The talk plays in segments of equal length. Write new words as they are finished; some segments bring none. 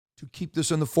to keep this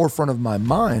in the forefront of my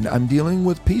mind. I'm dealing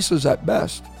with pieces at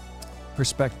best.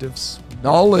 Perspectives.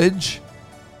 Knowledge,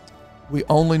 we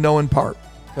only know in part,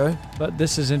 okay? But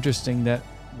this is interesting that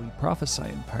we prophesy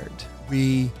in part.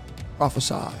 We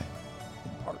prophesy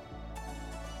in part.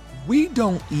 We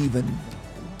don't even know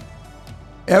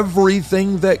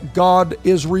everything that God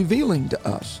is revealing to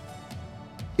us.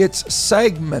 It's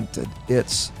segmented.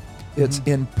 It's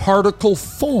in particle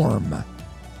form.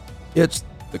 It's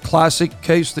the classic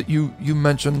case that you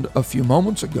mentioned a few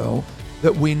moments ago,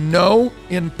 that we know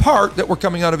in part that we're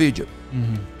coming out of Egypt.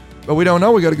 But we don't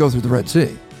know we got to go through the Red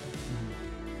Sea.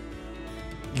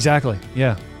 Exactly,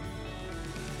 yeah.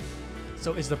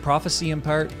 So is the prophecy in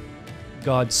part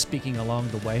God speaking along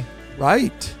the way?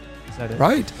 Right. Is that it?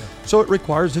 Right. Yeah. So it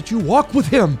requires that you walk with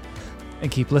him. And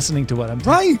keep listening to what I'm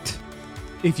telling. Right.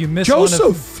 If you miss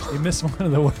Joseph. you miss one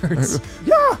of the words.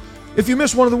 Yeah. If you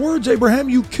miss one of the words, Abraham,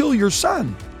 you kill your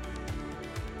son.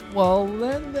 Well,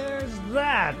 then there's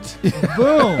that.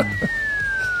 Boom.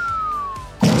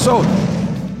 So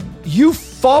you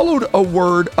followed a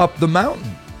word up the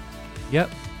mountain, Yep.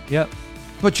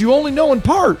 but you only know in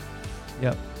part.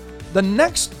 Yep. The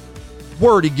next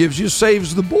word he gives you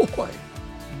saves the boy.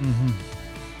 Mm-hmm.